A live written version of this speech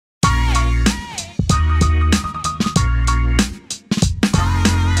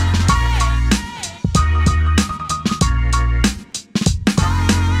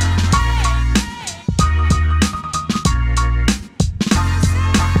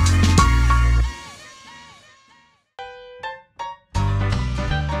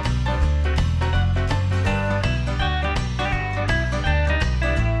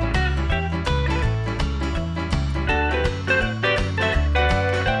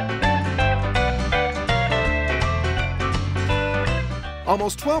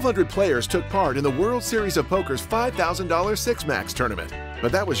Almost 1,200 players took part in the World Series of Poker's $5,000 Six-Max tournament,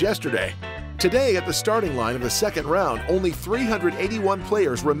 but that was yesterday. Today, at the starting line of the second round, only 381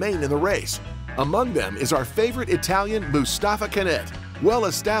 players remain in the race. Among them is our favorite Italian Mustapha Kanit, well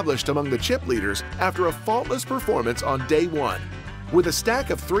established among the chip leaders after a faultless performance on day one. With a stack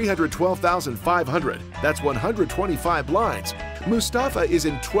of 312,500, that's 125 blinds, Mustapha is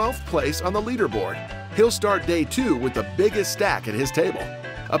in 12th place on the leaderboard. He'll start day two with the biggest stack at his table,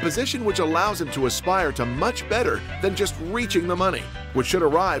 a position which allows him to aspire to much better than just reaching the money, which should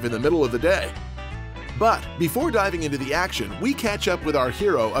arrive in the middle of the day. But before diving into the action, we catch up with our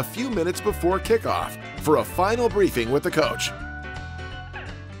hero a few minutes before kickoff for a final briefing with the coach.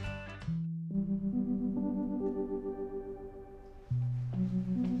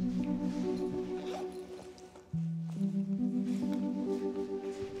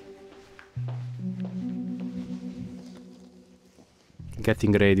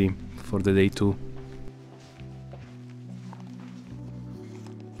 Getting ready for the day two.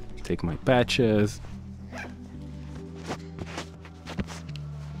 Take my patches.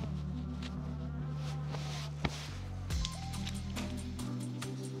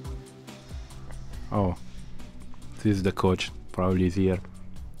 Oh, this is the coach, probably is here.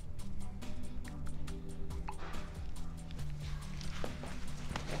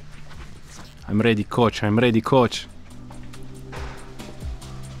 I'm ready, coach, I'm ready, coach.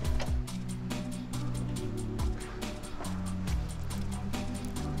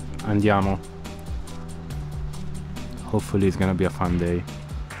 Andiamo. Hopefully it's gonna be a fun day.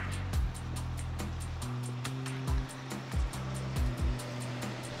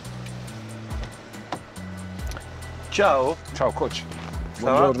 Ciao. Ciao coach. Ça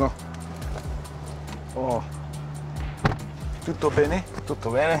va? Buongiorno. Oh. Tutto bene? Tutto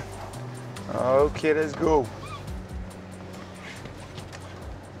bene? Okay, let's go.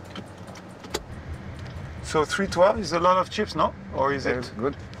 So 312 is a lot of chips, no? Or is it?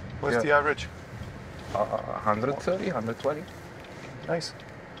 Good. What's Yeah. the average? 130, 120. Nice.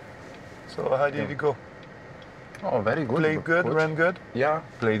 So how did it go? Oh, very good. Played good, coach. ran good? Yeah,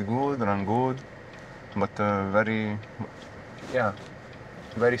 played good, ran good. But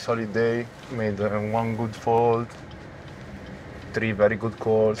very solid day. Made one good fold. 3 very good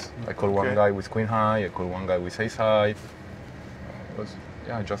calls. I call one guy with queen high. I call one guy with ace high. It was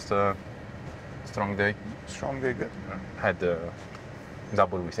just a strong day. Strong day, good. Had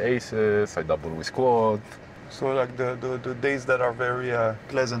double with aces. I double with quad. So like the days that are very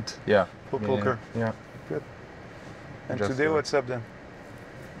pleasant for poker. Yeah. Good. And Just, today what's up then?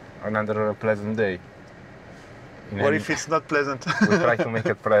 Another pleasant day. What if it's not pleasant? We try to make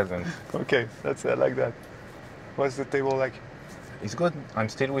it pleasant. Okay, I like that. What's the table like? It's good. I'm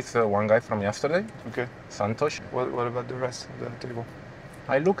still with one guy from yesterday, Okay. Santosh. What about the rest of the table?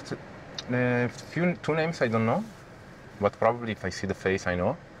 I looked, two names I don't know, but probably if I see the face I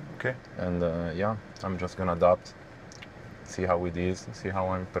know. Okay. And I'm just gonna adapt, see how it is, see how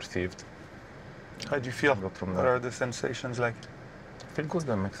I'm perceived. How do you feel? Go from What there. are the sensations like? I feel good.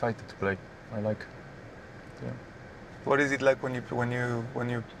 I'm excited to play. I like. Yeah. What is it like when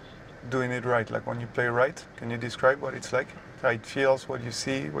you doing it right? Like when you play right? Can you describe what it's like? How it feels? What you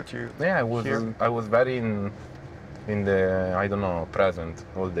see? What you Yeah, hear? I was very in the I don't know present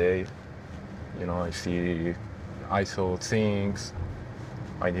all day. You know, I see ISO things.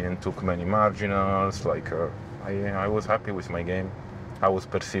 I didn't took many marginals. Like I was happy with my game. I was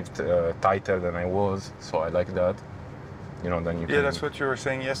perceived tighter than I was, so I like that. You know, then you Yeah, can, that's what you were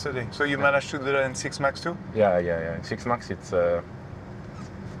saying yesterday. So you managed to do that in 6-max too? Yeah. In 6-max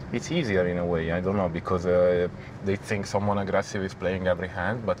it's easier in a way. I don't know, because they think someone aggressive is playing every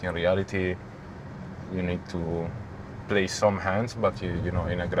hand, but in reality, you need to play some hands, but you know,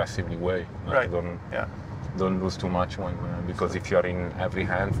 in aggressively way. Right. Don't lose too much when because if you are in every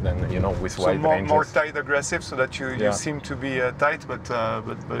hand, then you know with wide ranges. More tight aggressive, so that you seem to be tight, but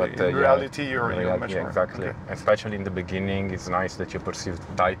in reality you're much more. Exactly. Okay. Especially in the beginning, it's nice that you perceive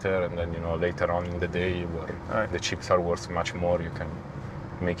tighter, and then you know later on in the day where the chips are worth much more, you can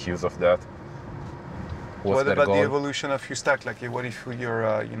make use of that. What about the evolution of your stack? Like, what if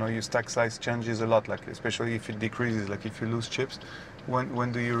your stack size changes a lot? Like, especially if it decreases, like if you lose chips,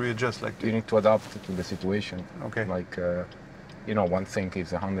 when do you readjust? Like, you need to adapt to the situation. Okay. Like, you know, one thing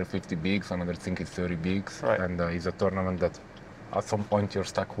is 150 bigs, another thing is 30 bigs, right. And it's a tournament that at some point your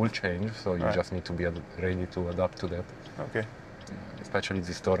stack will change, so you just need to be ready to adapt to that. Okay. Especially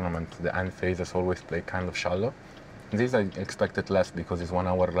this tournament, the end phases always play kind of shallow. This I expected less because it's 1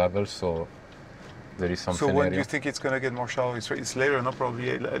 hour level, so there is some So when do you think it's going to get more shallow? It's later, no?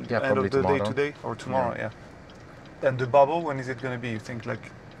 Probably end probably of the tomorrow. day today or tomorrow, yeah. And the bubble, when is it going to be? You think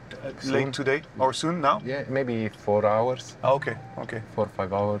like late today or soon now? Yeah, maybe 4 hours. Oh, okay, okay. 4 or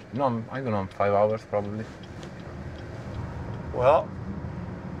 5 hours. No, I don't know, 5 hours probably. Well,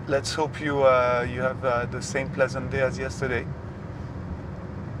 let's hope you you have the same pleasant day as yesterday,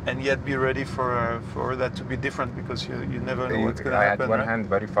 and yet be ready for that to be different, because you never know what's going to happen. I had one right? hand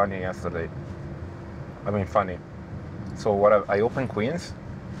very funny yesterday. I mean, funny. So I opened queens,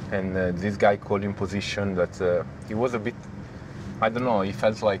 and this guy called in position that he was a bit, I don't know, he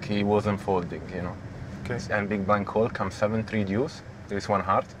felt like he wasn't folding, you know. Okay. And big blind call, comes 7-3 deuce, there is one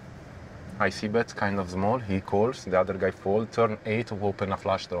heart. I see bet kind of small, he calls, the other guy fold, turn 8 to open a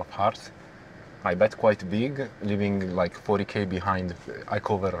flush draw of hearts. I bet quite big, leaving like 40k behind, I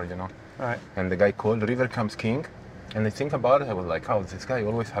cover, you know. Right. And the guy called, river comes king, and I think about it, I was like, oh, this guy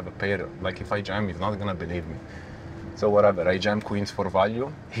always have a pair, like if I jam, he's not gonna believe me. So whatever, I jam queens for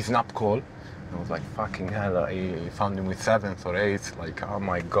value, he snap call, I was like, fucking hell, I found him with 7th or 8th, like, oh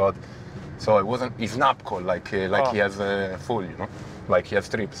my god. So it wasn't, he snap call, like he has a full, you know, like he has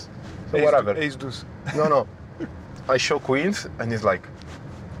trips. So Ace, whatever. Ace deuce. No. I show queens, and he's like,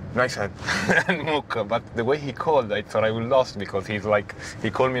 nice hand, and mook. But the way he called, I thought I would lost, because he's like, he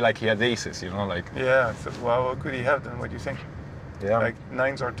called me like he had aces, you know, like. Yeah, so, well, what could he have then? What do you think? Yeah. Like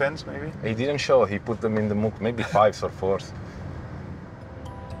 9s or 10s maybe? He didn't show, he put them in the mook, maybe 5s or 4s.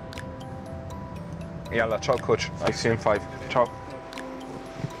 Yalla, ciao coach, I see you in 5. Ciao.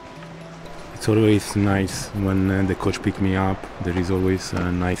 It's always nice when the coach pick me up. There is always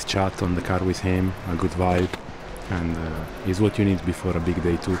a nice chat on the car with him, a good vibe, and is what you need before a big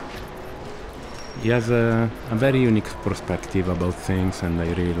day too. He has a very unique perspective about things, and I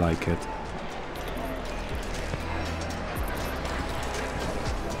really like it.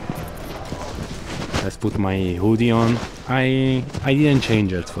 Let's put my hoodie on. I didn't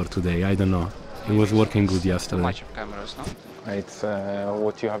change it for today, I don't know. It was working good yesterday. Too much of cameras, no? It's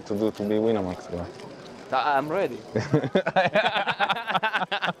what you have to do to be Winamax, bro. I'm ready.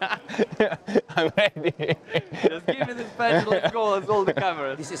 I'm ready. Just give me the badge, let's go, let's hold the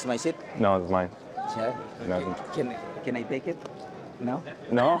cameras. This is my seat. No, it's mine. Yeah. No. Can I take it? No?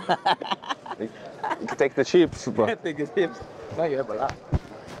 No? You can take the chips, bro. Take the tips. No, you have a lot.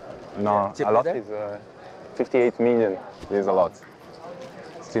 No, Chip a lot there? is 58 million. There's a lot.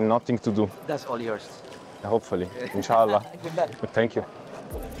 Still nothing to do. That's all yours. Hopefully, inshallah. Good luck. Thank you.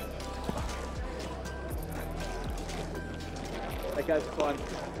 That guy's fun.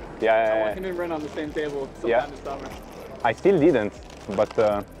 Yeah, I want him and Ren on the same table sometime this summer. I still didn't,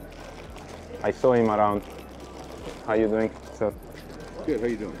 but I saw him around. How you doing, sir? Good, how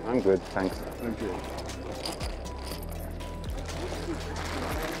you doing? I'm good, thanks. I'm good.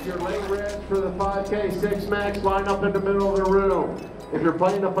 Your lane red for the 5K 6 Max, line up in the middle of the room. If you're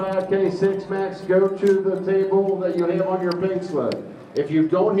playing the 5K 6 Max, go to the table that you have on your pink slip. If you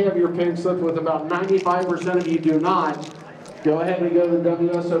don't have your pink slip, with about 95% of you do not, go ahead and go to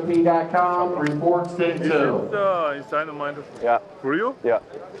WSOP.com, report state 2. Inside the mind. Yeah. For you? Yeah.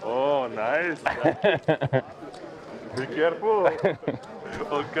 Oh, nice. Be careful.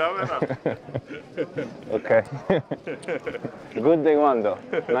 On camera. Okay. Good day one though.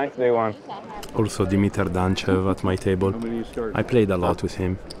 Nice day one. Also Dimitar Danchev at my table. I played a lot with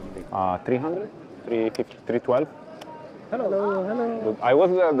him. 300? 350, 312? Hello. I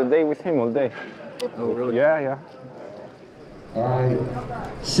was there the day with him all day. Oh, really? Yeah. All right.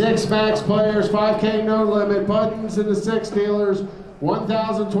 6 Max players, 5K no limit, buttons in the 6 dealers,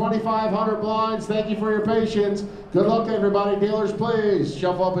 1,000, 2,500 blinds. Thank you for your patience. Good luck, everybody. Dealers, please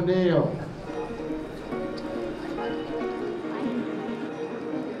shuffle up and deal.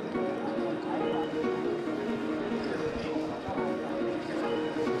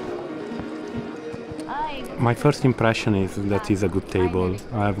 My first impression is that it's a good table.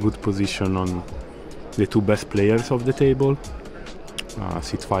 I have good position on the 2 best players of the table,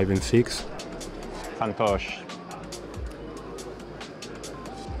 seats 5 and 6. Santosh.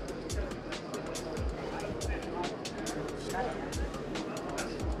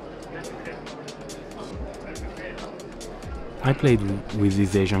 I played with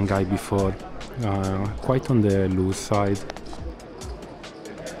this Asian guy before, quite on the loose side.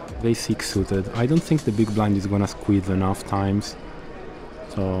 They 6 suited. I don't think the big blind is gonna squeeze enough times,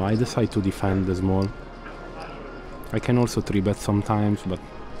 so I decide to defend the small. I can also 3-bet sometimes, but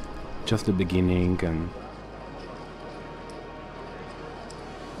just the beginning. And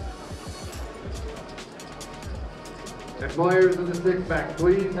players in the 6 Max,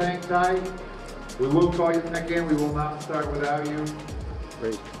 please hang tight. We will call you back in. We will not start without you.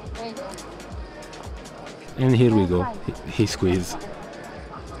 Great. here we go. He squeezed.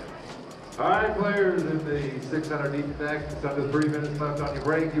 All right, players in the 600 deep deck, it's under 3 minutes left on your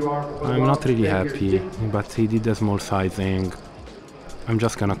break. You are. I'm not really happy, but he did a small sizing. I'm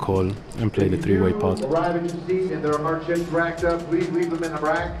just gonna call and play the 3-way pot. Arrive at your seat and there are chips racked up. Please leave them in the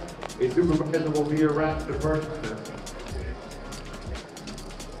rack. A supervisor will be around to purchase them.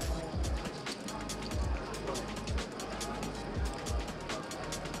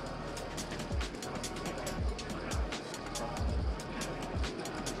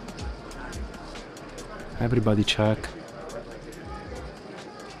 Everybody check.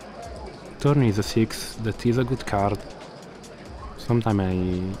 Turn is a 6, that is a good card.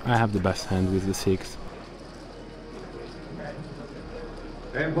 Sometimes I have the best hand with the 6.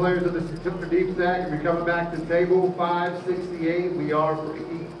 And players of the 600 deep stack, if you're coming back to table 568, we are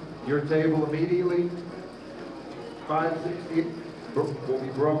breaking your table immediately. 568 will be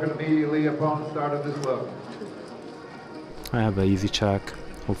broken immediately upon the start of this load. I have an easy check.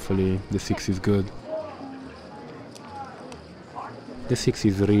 Hopefully the 6 is good. The 6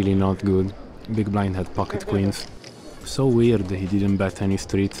 is really not good. Big blind had pocket queens. So weird he didn't bet any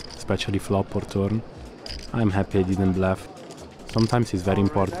streets, especially flop or turn. I'm happy I didn't bluff. Sometimes it's very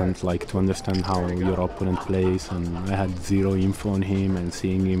important, like, to understand how your opponent plays, and I had zero info on him, and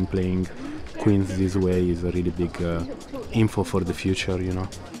seeing him playing queens this way is a really big info for the future, you know.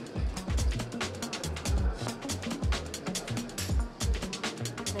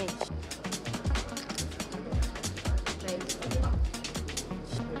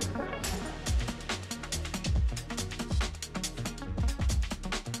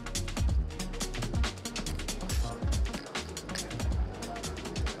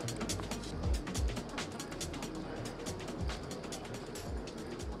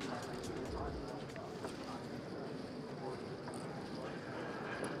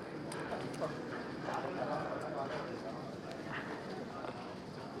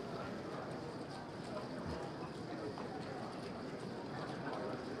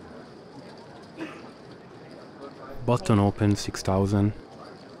 Button open 6000.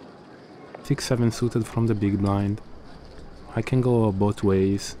 6-7 suited from the big blind. I can go both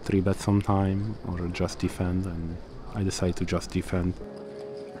ways, 3-bet sometime, or just defend, and I decide to just defend.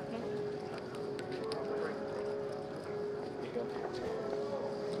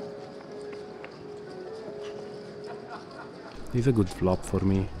 This is a good flop for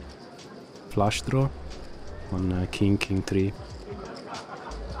me. Flush draw on king, king 3.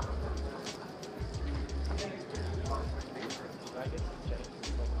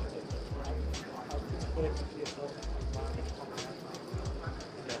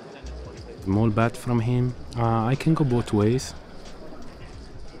 Small bet from him. I can go both ways.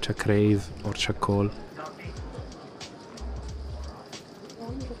 Check raise or check call.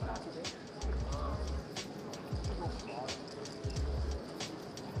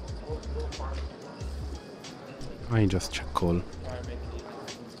 I just check call.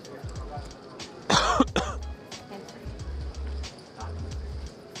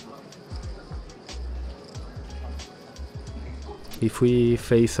 If we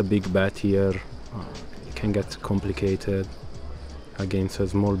face a big bet here, it can get complicated. Against a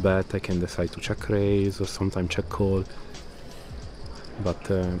small bet, I can decide to check raise or sometimes check call.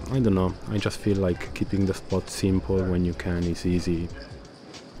 But I don't know, I just feel like keeping the spot simple when you can is easy.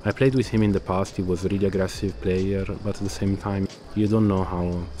 I played with him in the past, he was a really aggressive player, but at the same time, you don't know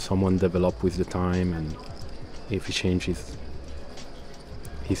how someone develops with the time and if he changes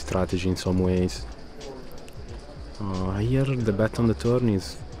his strategy in some ways. Here the bet on the turn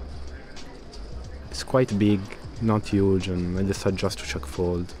is quite big, not huge, and I decided just to check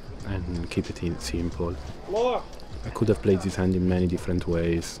fold and keep it simple. I could have played this hand in many different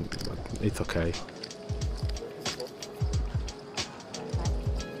ways, but it's okay.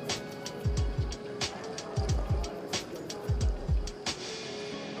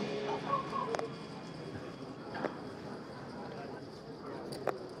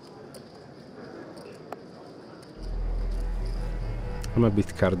 I'm a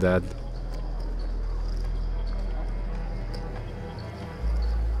bit card dead.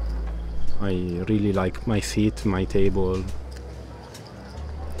 I really like my seat, my table.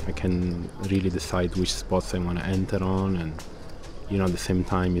 I can really decide which spots I want to enter on, and you know, at the same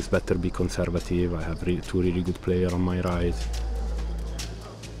time it's better be conservative. I have two really good players on my right.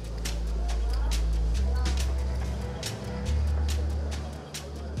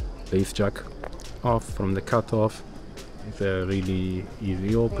 Ace jack off from the cutoff. It's a really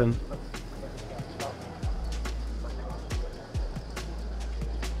easy open.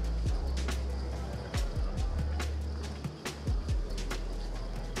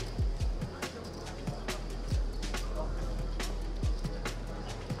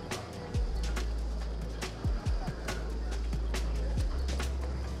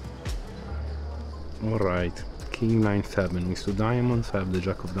 Alright, king 9-7 with 2 diamonds. I have the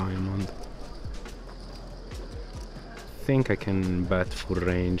jack of diamond. Think I can bet full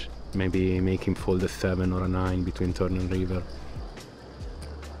range, maybe make him fold a 7 or a 9 between turn and river.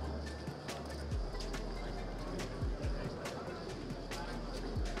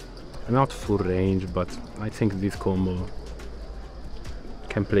 Not full range, but I think this combo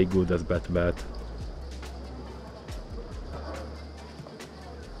can play good as bet.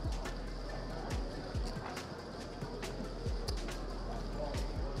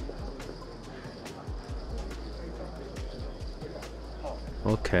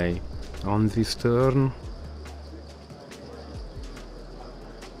 Okay, on this turn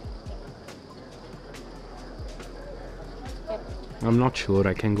I'm not sure,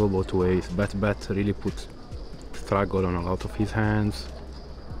 I can go both ways. Bet really put struggle on a lot of his hands.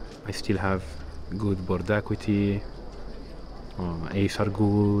 I still have good board equity, ace are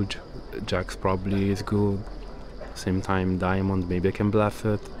good, jacks probably is good, same time diamond, maybe I can bluff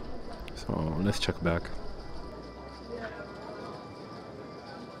it, so let's check back.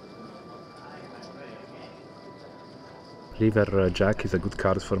 River jack is a good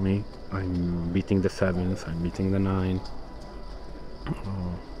card for me. I'm beating the 7s, I'm beating the 9.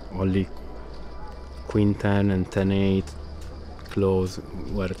 Only queen 10 and 10-8 close,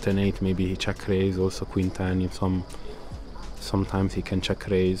 where 10-8 maybe he check raise, also queen 10 if sometimes he can check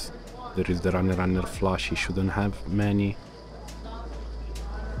raise. There is the runner flush, he shouldn't have many.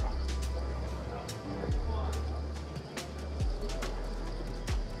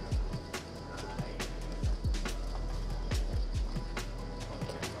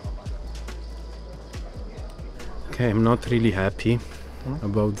 Okay, I'm not really happy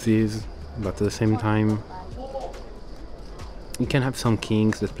about this, but at the same time you can have some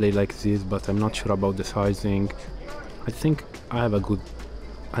kings that play like this, but I'm not sure about the sizing. I think I have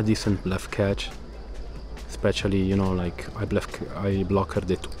a decent bluff catch, especially, you know, like I blocker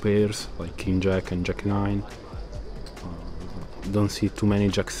the 2 pairs like king jack and jack 9. Don't see too many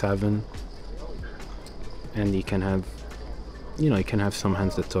jack 7, and he can have, you know, he can have some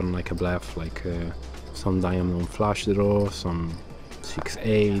hands that turn like a bluff, like some diamond flush draw, some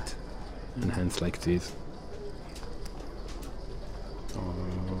 6-8, and hands like this.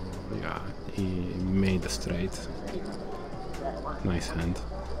 Yeah, he made a straight. Nice hand.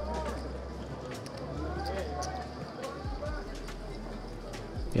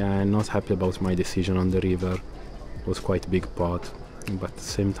 Yeah, I'm not happy about my decision on the river. It was quite big pot, but at the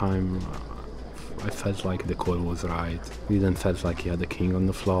same time I felt like the call was right. Didn't felt like he had a king on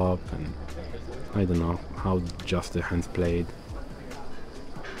the flop, and I don't know how just the hands played.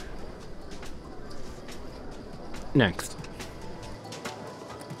 Next.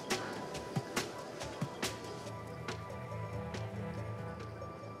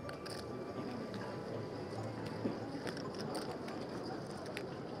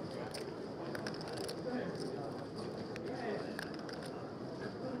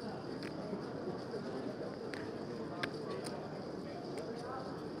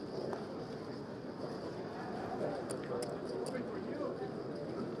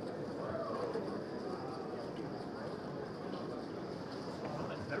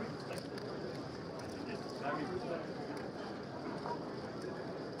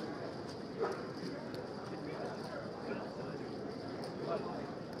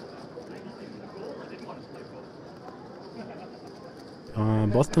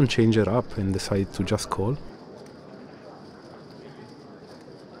 Boston changed it up and decided to just call.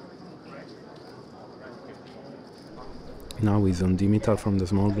 Now he's on Dimitar from the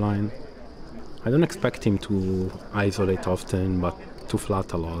small blind. I don't expect him to isolate often, but to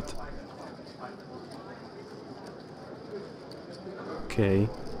flat a lot. Okay,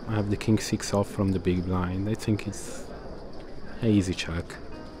 I have the king 6 off from the big blind. I think it's an easy check.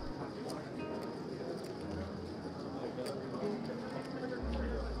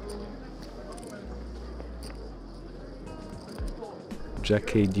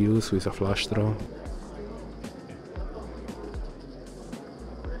 Jack 8 deuce with a flush draw.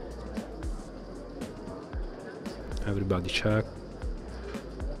 Everybody check.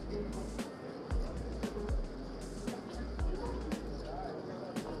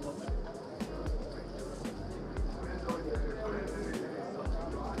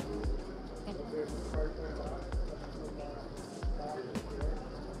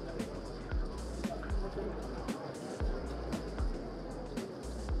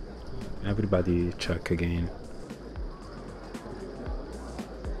 Everybody check again.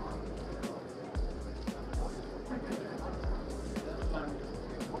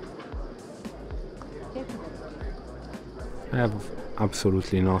 I have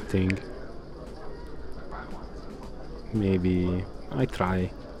absolutely nothing. maybe I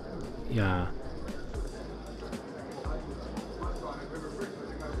try. Yeah.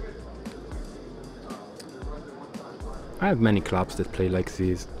 I have many clubs that play like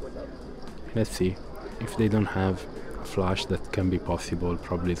this. Let's see. If they don't have a flush that can be possible,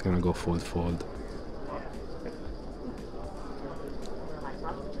 probably it's gonna go fold-fold.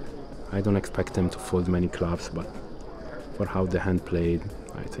 I don't expect them to fold many clubs, but for how the hand played,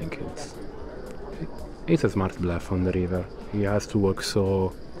 I think it's a smart bluff on the river. He has to work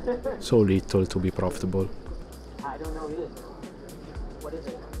so little to be profitable. I don't know either. What is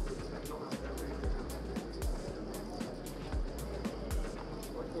it?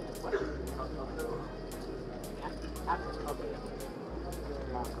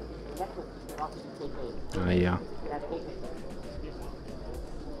 Yeah.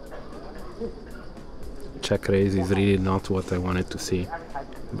 Check raise is really not what I wanted to see,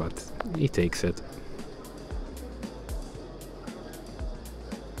 but he takes it.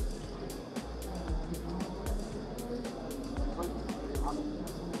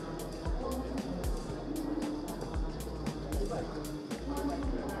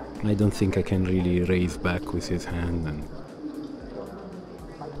 I don't think I can really raise back with his hand, and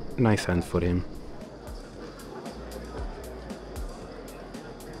nice hand for him.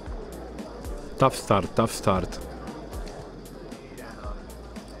 Tough start, tough start.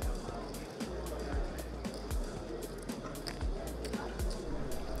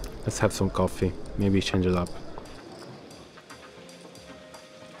 Let's have some coffee, maybe change it up.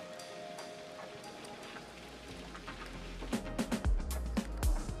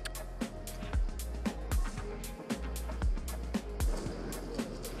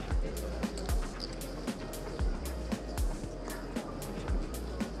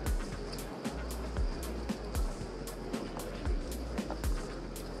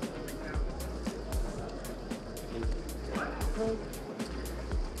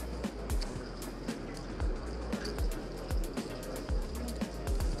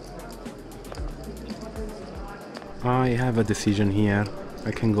 I have a decision here.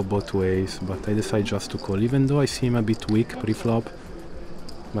 I can go both ways, but I decide just to call, even though I seem a bit weak pre-flop.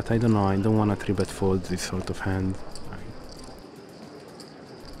 But I don't know, I don't want to 3-bet fold this sort of hand.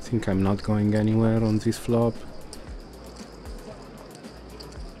 I think I'm not going anywhere on this flop.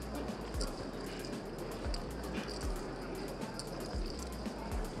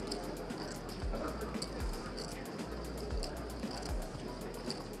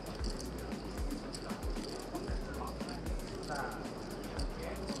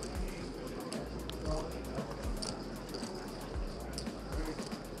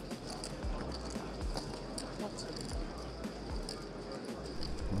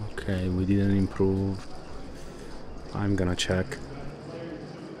 Okay, we didn't improve. I'm gonna check.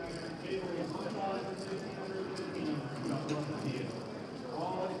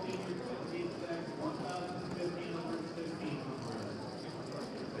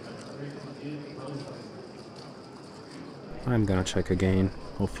 I'm gonna check again.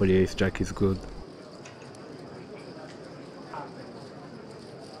 Hopefully ace jack is good.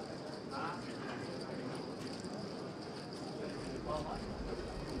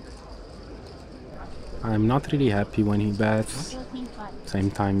 I'm not really happy when he bets.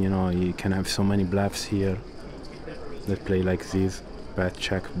 Same time, you know, he can have so many bluffs here that play like this. Bet,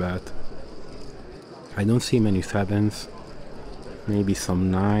 check, bet. I don't see many sevens. Maybe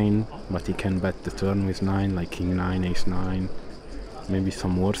some 9, but he can bet the turn with 9, like king 9, ace 9. Maybe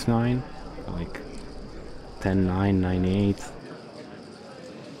some worse 9, like 10, 9, 9, 8.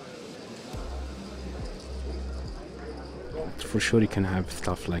 But for sure he can have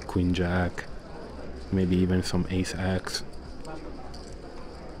stuff like queen jack. Maybe even some ace x,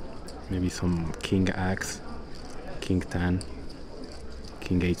 maybe some king x, king 10,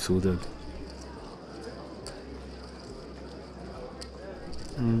 king 8 suited.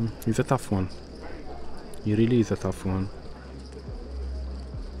 It's a tough one. It really is a tough one.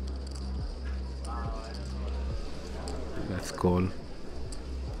 Let's call.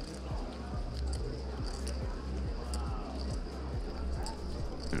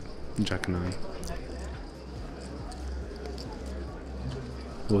 Jack 9.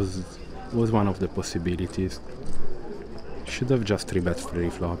 Was one of the possibilities. Should have just 3-bet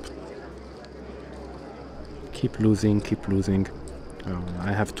pre-flop. Keep losing, keep losing.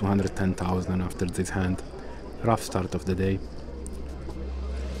 I have 210,000 after this hand. Rough start of the day.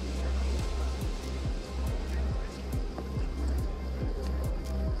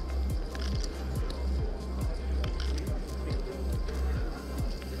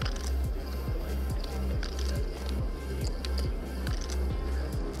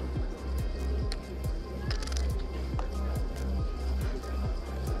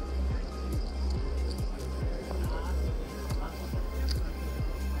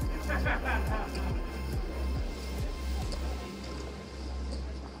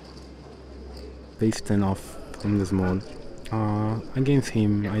 Base 10 off from the small. Against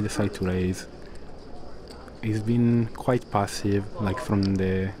him, I decide to raise. He's been quite passive, like from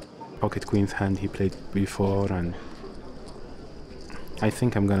the pocket queen's hand he played before, and I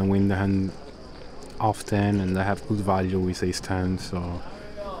think I'm gonna win the hand off 10, and I have good value with ace 10, so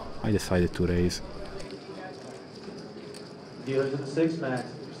I decided to raise. Dealers at the 6 max,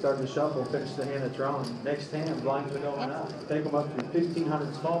 starting to shuffle, finish the hand that's drawn. Next hand, blinds are going up. Take them up to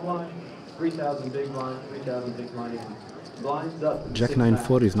 1,500 small blind, 3,000 big blind, 3,000 big blind. Blinds up. Jack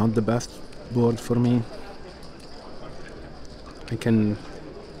 9-4 is not the best board for me. I can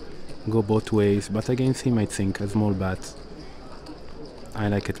go both ways, but against him I think a small bet. I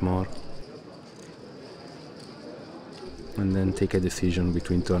like it more. And then take a decision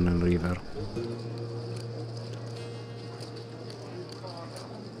between turn and river.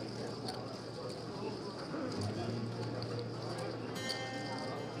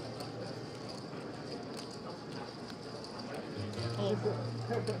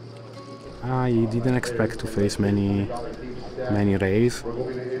 I didn't expect to face many raise.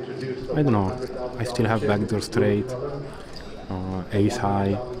 I don't know, I still have backdoor straight, ace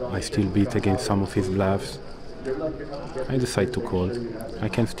high, I still beat against some of his bluffs. I decide to call. I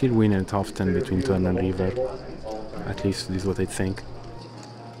can still win it often between turn and river, at least this is what I think.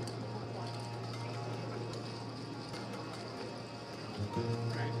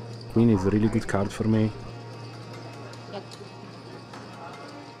 Queen is a really good card for me.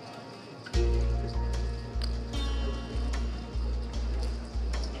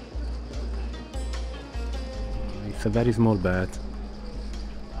 It's a very small bet.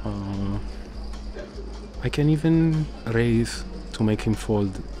 I can even raise to make him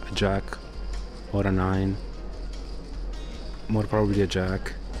fold a jack or a 9. More probably a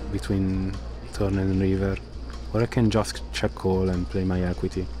jack between turn and river. Or I can just check call and play my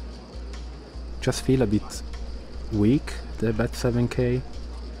equity. Just feel a bit weak, the bet 7k.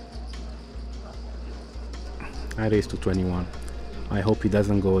 I raise to 21. I hope he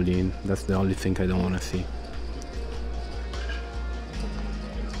doesn't go all in, that's the only thing I don't want to see.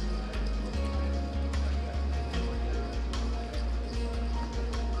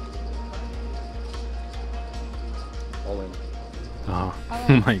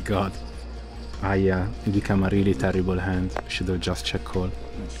 Oh my god. It became a really terrible hand. Should have just check call.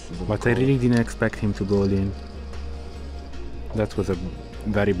 But I really didn't expect him to go all in. That was a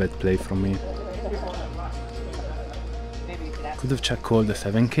very bad play from me. Could have check called the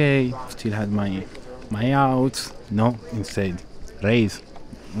 7k, still had my outs. No, instead, raise.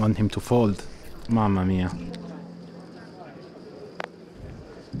 Want him to fold. Mamma mia.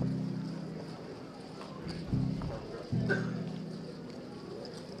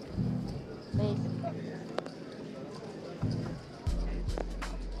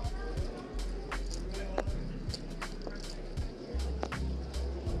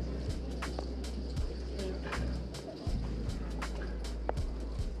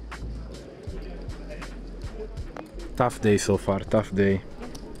 Tough day so far, tough day.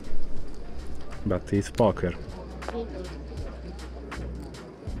 But it's poker.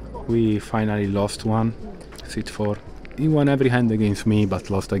 We finally lost one, sit 4. He won every hand against me, but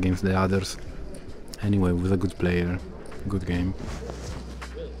lost against the others. Anyway, he was a good player, good game.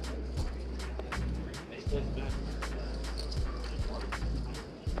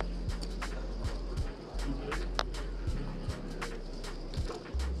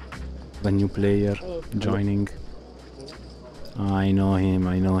 A new player joining. I know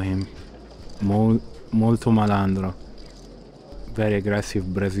him. Molto malandro. Very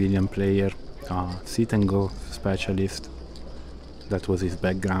aggressive Brazilian player. Sit and go specialist. That was his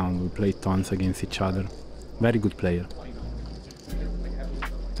background. We played tons against each other. Very good player.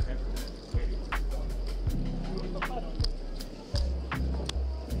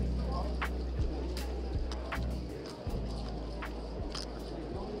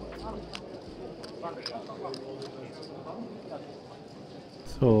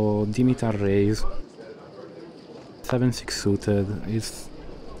 So Dimitar raise, 7-6 suited, is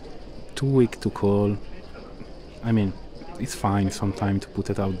too weak to call. I mean, it's fine sometimes to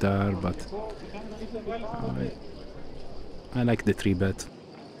put it out there, but I like the 3-bet.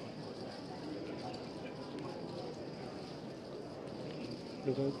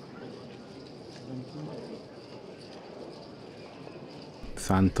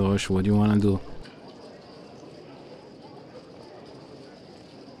 Santosh, what do you wanna do?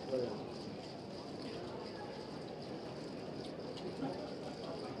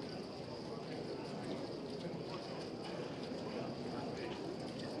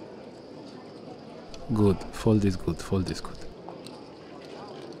 Good. Fold is good. Fold is good.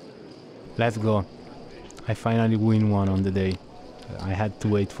 Let's go. I finally win one on the day. I had to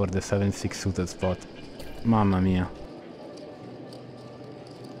wait for the 7-6 suited spot. Mamma mia.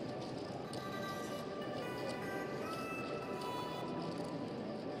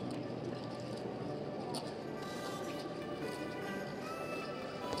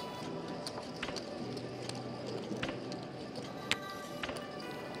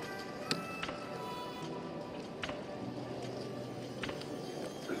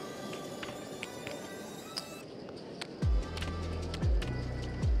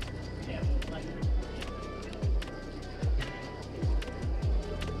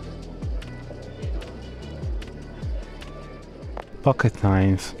 Pocket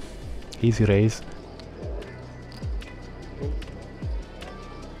nines. Easy raise.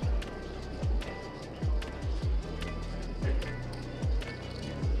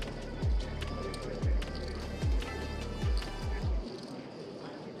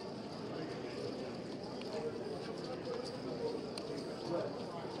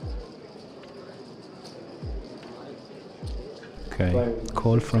 Okay,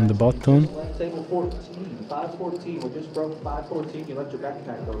 call from the bottom. Table 14, 514, we just broke 514, you left your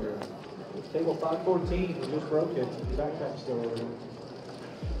backpack over there. Table 514, we just broke it, your backpack's still over there.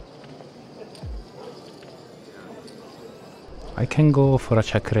 I can go for a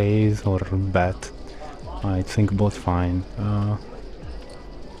check raise or bet. I think both fine.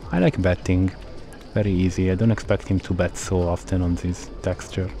 I like betting. Very easy. I don't expect him to bet so often on this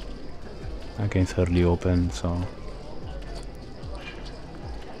texture against early open, so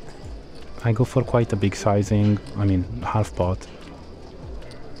I go for quite a big sizing, I mean half pot.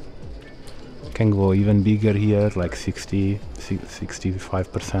 Can go even bigger here, like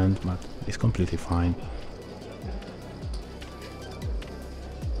 65%, but it's completely fine.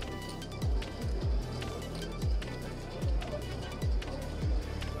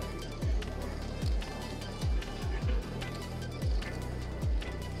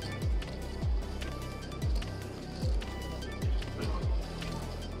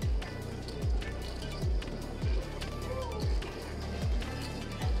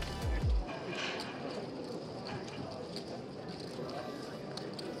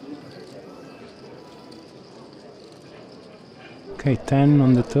 Okay, 10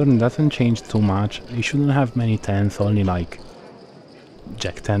 on the turn doesn't change too much. You shouldn't have many 10s, only like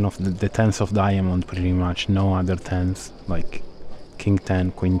Jack 10 of the 10s of diamond pretty much, no other 10s, like King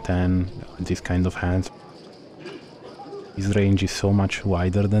 10, Queen 10, these kind of hands. His range is so much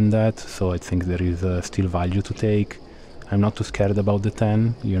wider than that, so I think there is still value to take. I'm not too scared about the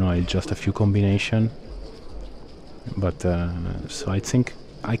 10, you know, it's just a few combination. But, so I think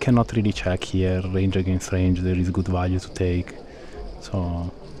I cannot really check here, range against range, there is good value to take.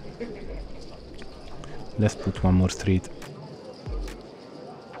 So let's put one more street.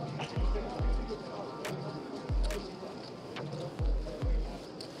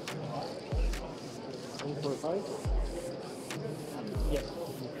 Yes.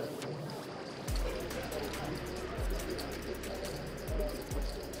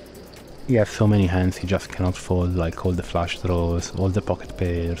 He has so many hands, he just cannot fold, like all the flush draws, all the pocket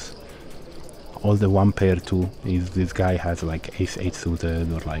pairs. All the one pair too, is this guy has like ace-8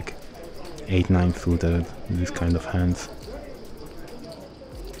 suited or like 8-9 suited, these kind of hands.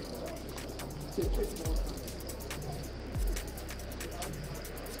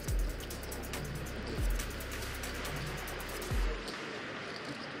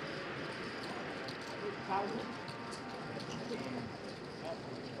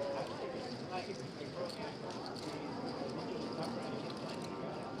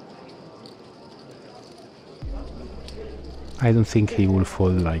 I don't think he will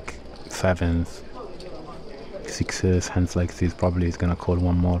fold like 7s, 6s, hands like this. Probably he's gonna call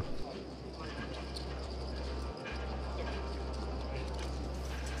one more.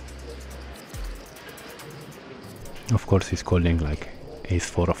 Of course he's calling like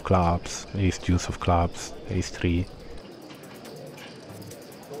ace-4 of clubs, ace-deuce of clubs, ace-3.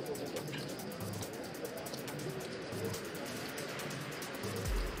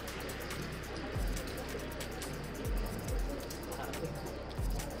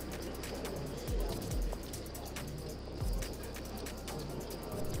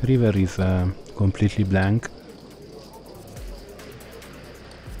 River is completely blank.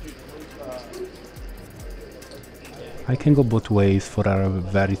 I can go both ways for a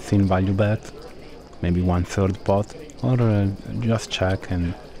very thin value bet, maybe 1/3 pot, or just check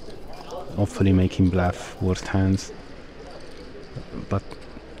and hopefully make him bluff worst hands. But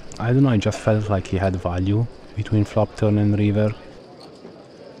I don't know, I just felt like he had value between flop turn and river.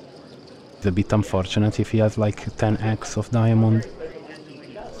 It's a bit unfortunate if he has like 10x of diamond.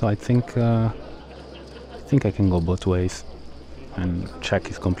 So I think I can go both ways, and check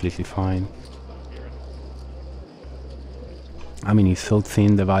is completely fine. I mean, he's so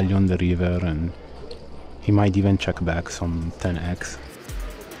thin, the value on the river, and he might even check back some 10x.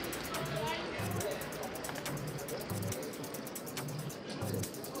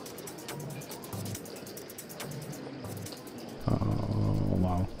 Oh,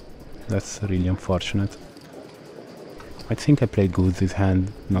 wow. That's really unfortunate. I think I played good this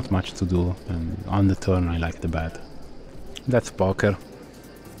hand, not much to do, and on the turn I like the bet. That's poker.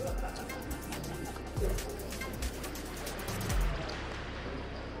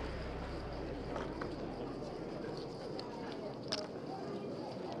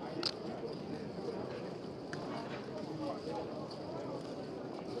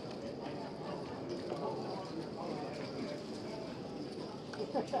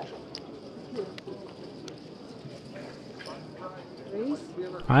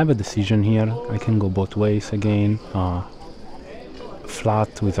 I have a decision here. I can go both ways again.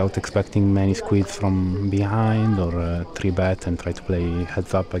 Flat without expecting many squids from behind, or 3-bet and try to play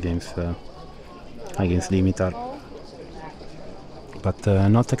heads up against limiter. But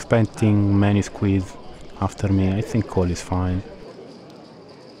not expecting many squids after me, I think call is fine.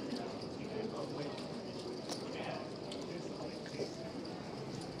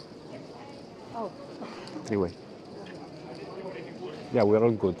 Anyway. Yeah, we're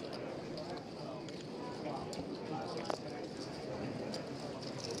all good.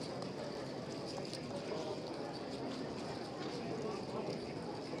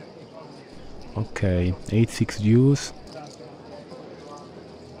 Okay, 8-6 deuce.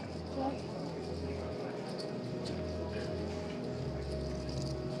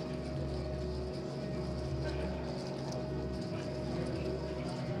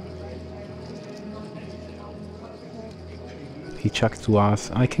 He checked to us.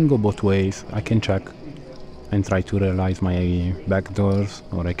 I can go both ways. I can check and try to realize my backdoors,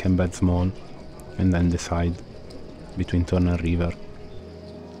 or I can bet small and then decide between turn and river.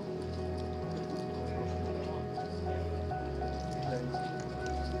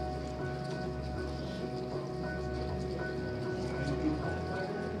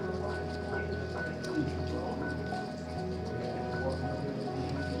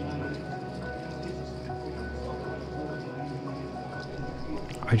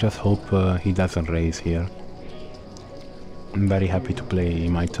 I just hope he doesn't raise here. I'm very happy to play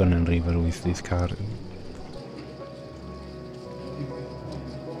my turn and river with this card.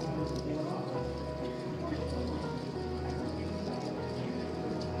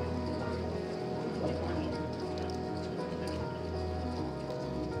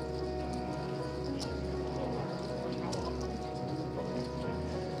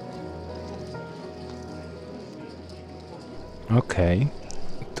 Okay.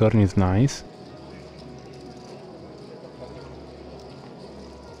 Turn is nice.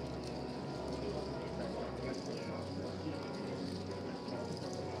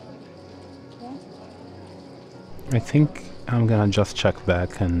 I think I'm gonna just check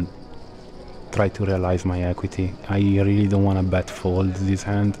back and try to realize my equity. I really don't want to bet fold this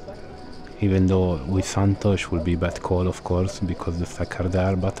hand, even though with Santosh will be bet call, of course, because the stack are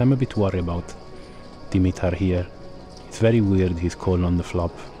there, but I'm a bit worried about Dimitar here. It's very weird his call on the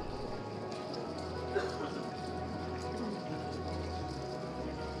flop.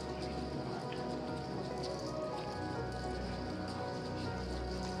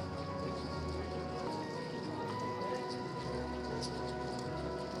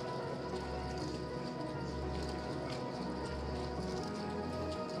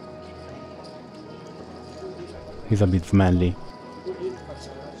 He's a bit smelly.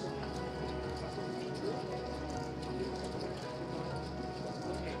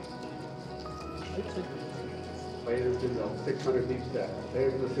 Players in the 600 deep stack.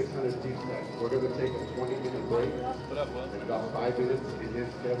 Players in the 600 deep stack. We're going to take a 20-minute break. There's about 5 minutes in this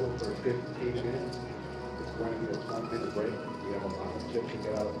schedule for 15 minutes. It's going to be a 20-minute break. We have a lot of chips to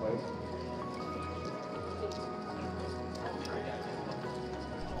get out of play.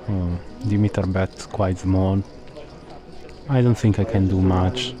 Dimitar bets quite small. I don't think I can do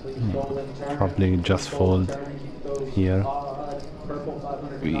much. Probably just fold here.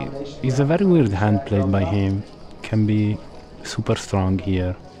 It's a very weird hand played by him. Can be super strong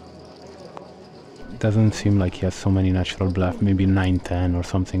here. Doesn't seem like he has so many natural bluff, maybe 9-10 or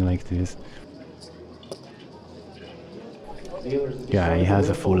something like this. Yeah, he has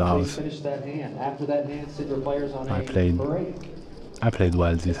a full house. I played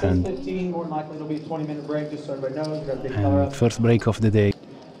well this hand. And first break of the day.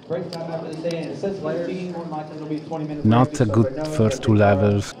 time after this hand. It says 15, more likely it'll be 20 minutes. Not a good first two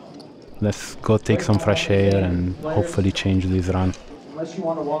levels. Let's go take some fresh air and hopefully change this run. Unless you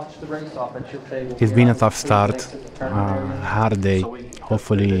want to watch the race off at your table. It's been a tough start, hard day.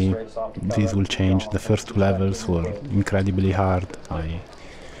 Hopefully this will change. The first two levels were incredibly hard. I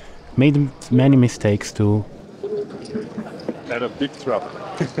made many mistakes too. And a big trap.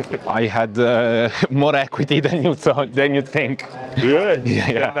 I had more equity than you thought, than you think. Really?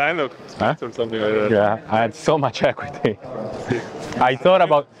 Yeah. I know. Huh? Or something like that. Yeah, I had so much equity. I thought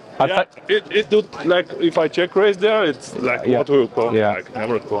about. Yeah, it do like if I check raise there, it's like what will come. Yeah. Like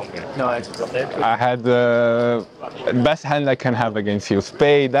never come. No, I had the best hand I can have against you,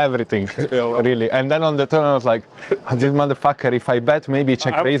 spade, everything, really. And then on the turn I was like, this motherfucker, if I bet, maybe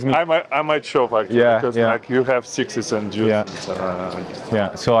check raise me. I might shove actually, because like you have sixes and deuces.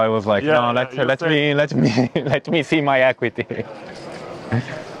 Yeah. So I was like, no, let me see my equity.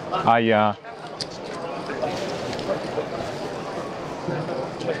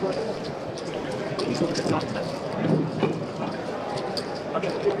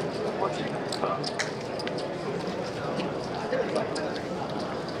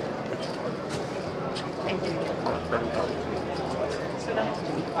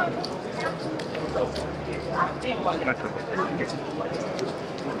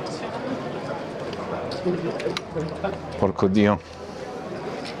 Porco Dio.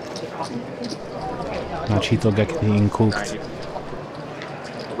 Nachito getting cooked.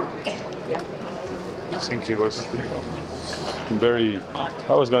 I think he was very.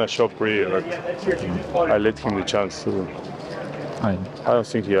 I was gonna shove pre, but I let him the chance to. I don't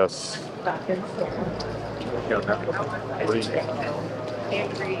think he has.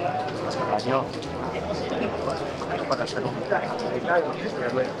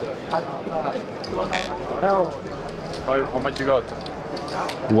 How much you got?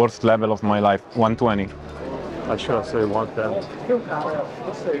 Worst level of my life, 120. I should have said 110.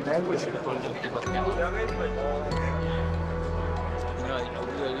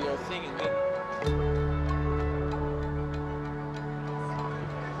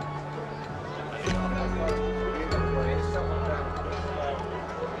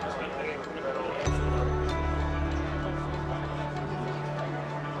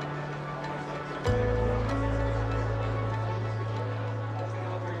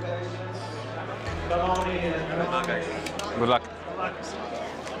 Good luck.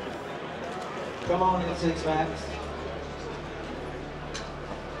 Come on in, Six Max.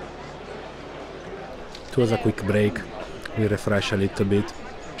 It was a quick break. We refresh a little bit.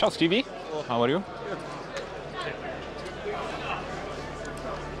 Ciao Stevie, how are you?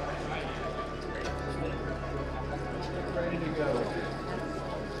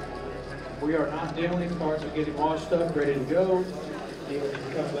 We are not dealing. Cars are getting washed up, ready to go. Dealers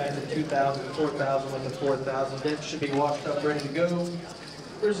come back to 2,000, 4,000 with the 4,000. That should be washed up, ready to go.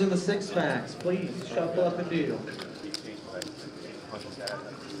 Where's in the Six Packs? Please shuffle up a deal.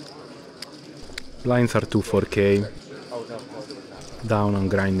 Blinds are 2 4K. Down on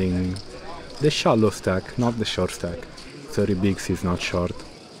grinding the shallow stack, not the short stack. 30 bigs is not short.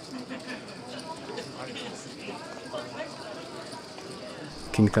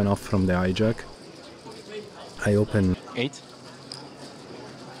 King 10 off from the hijack. I open 8.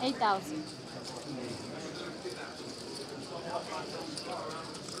 8,000.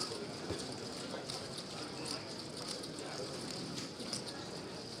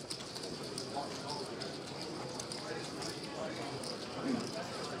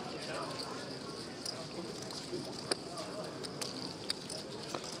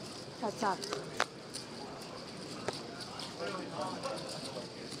 What's up?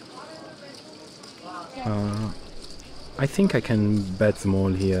 I think I can bet small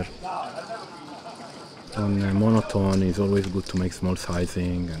here. On monotone is always good to make small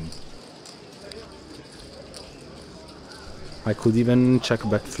sizing, and I could even check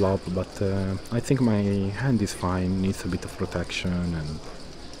bet flop, but I think my hand is fine, needs a bit of protection, and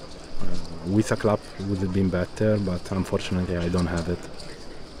with a clap would have been better, but unfortunately I don't have it.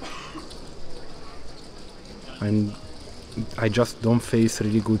 And I just don't face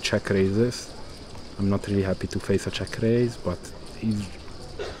really good check raises. I'm not really happy to face a check raise, but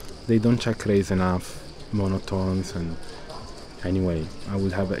they don't check raise enough monotones, and anyway, I will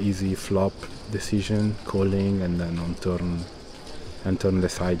have an easy flop decision, calling, and then on turn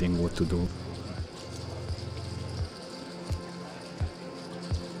deciding what to do.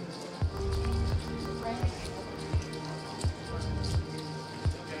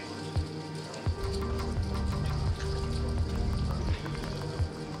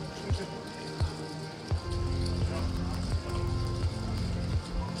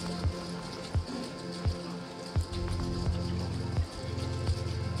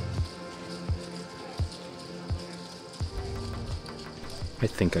 I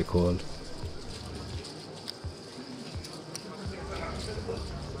think I call.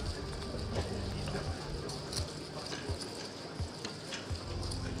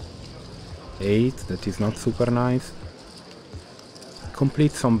 Eight, that is not super nice.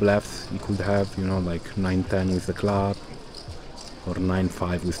 Complete some bluffs you could have, you know, like 9-10 with the club, or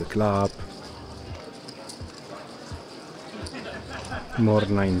 9-5 with the club. More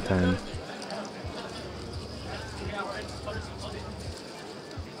 9-10.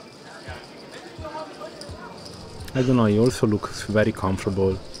 I don't know, he also looks very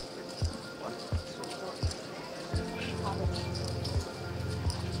comfortable.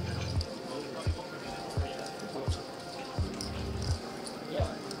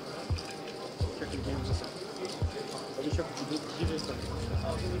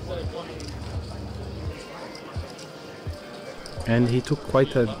 And he took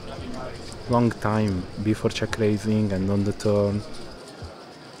quite a long time before check raising and on the turn.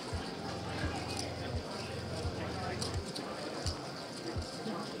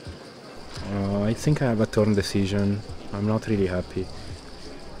 I think I have a turn decision. I'm not really happy.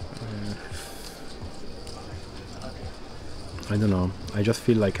 I don't know. I just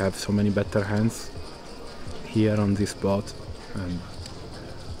feel like I have so many better hands here on this spot, and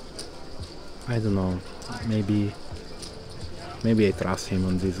I don't know. Maybe I trust him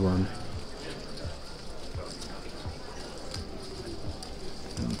on this one.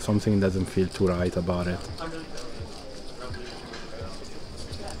 Something doesn't feel too right about it.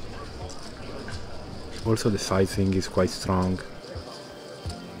 Also, the sizing is quite strong.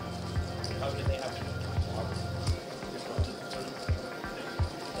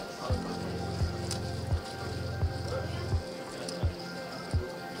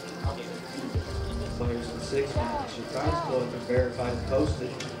 Players in 6 match. Your prize club and verified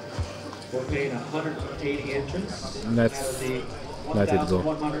postage. We're paying 180 entrants. Let it go.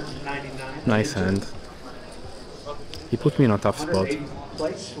 Nice hand. He put me in a tough spot.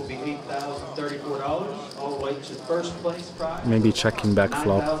 Place will be $8,034. All the way to first place prize. Maybe checking back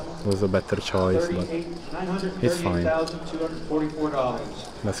flop was a better choice, but it's fine.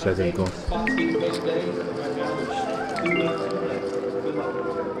 Let's let it go.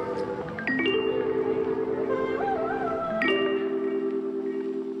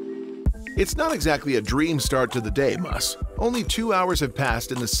 It's not exactly a dream start to the day, Mus. Only 2 hours have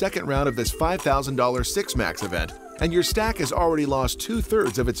passed in the second round of this $5,000 six-max event, and your stack has already lost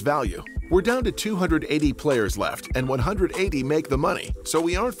 2/3 of its value. We're down to 280 players left, and 180 make the money, so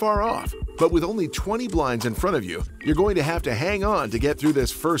we aren't far off. But with only 20 blinds in front of you, you're going to have to hang on to get through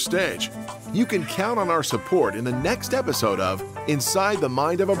this first stage. You can count on our support in the next episode of Inside the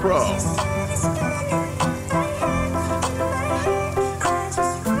Mind of a Pro.